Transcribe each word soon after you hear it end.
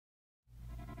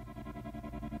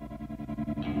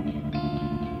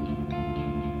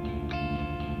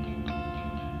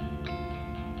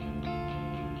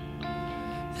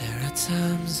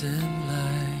times in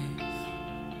life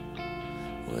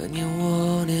when you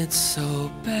want it so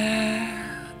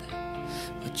bad,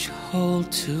 but you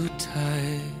hold too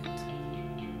tight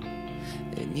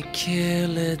and you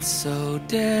kill it so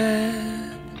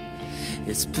dead.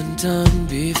 It's been done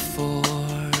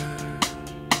before,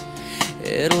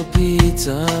 it'll be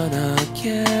done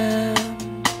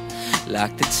again,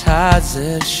 like the tides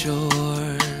and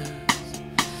shores,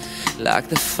 like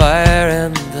the fire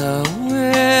and the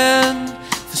wind.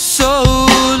 For so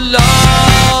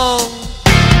long,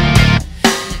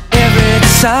 every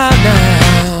time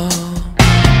now,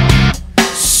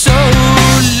 so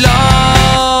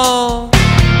long.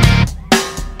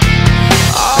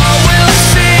 All we'll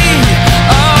see,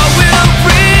 all we'll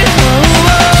breathe.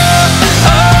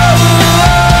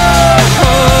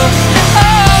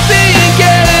 I'll be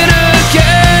again and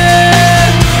again,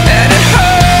 and it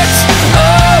hurts.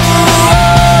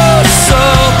 So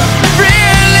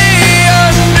really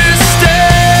understand.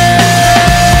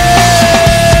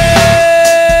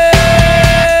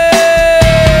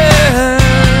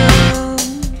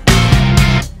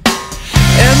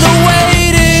 And the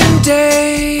waiting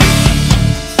days,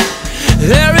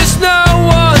 there is no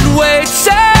one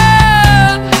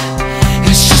waiting.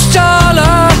 It's just all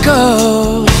our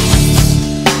ghosts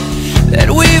that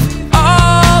we've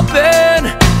all been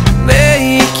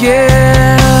making.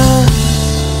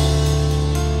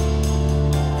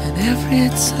 And every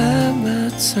time I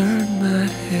turn my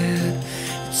head,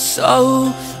 it's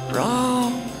so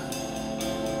wrong.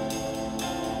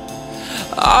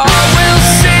 All we'll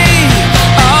see,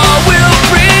 all we'll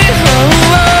breathe.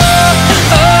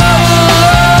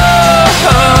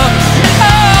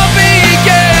 I'll be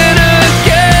again and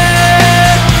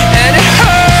again, and it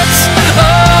hurts.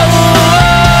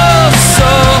 So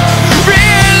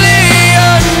really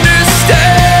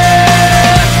understand.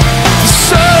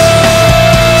 So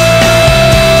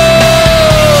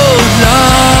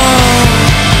long.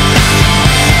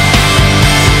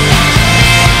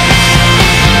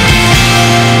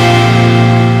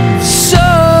 So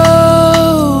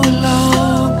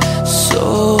long, so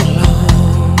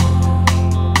long.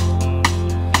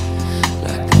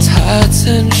 Like the tides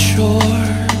and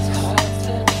shores,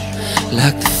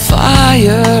 like the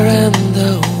fire and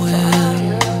the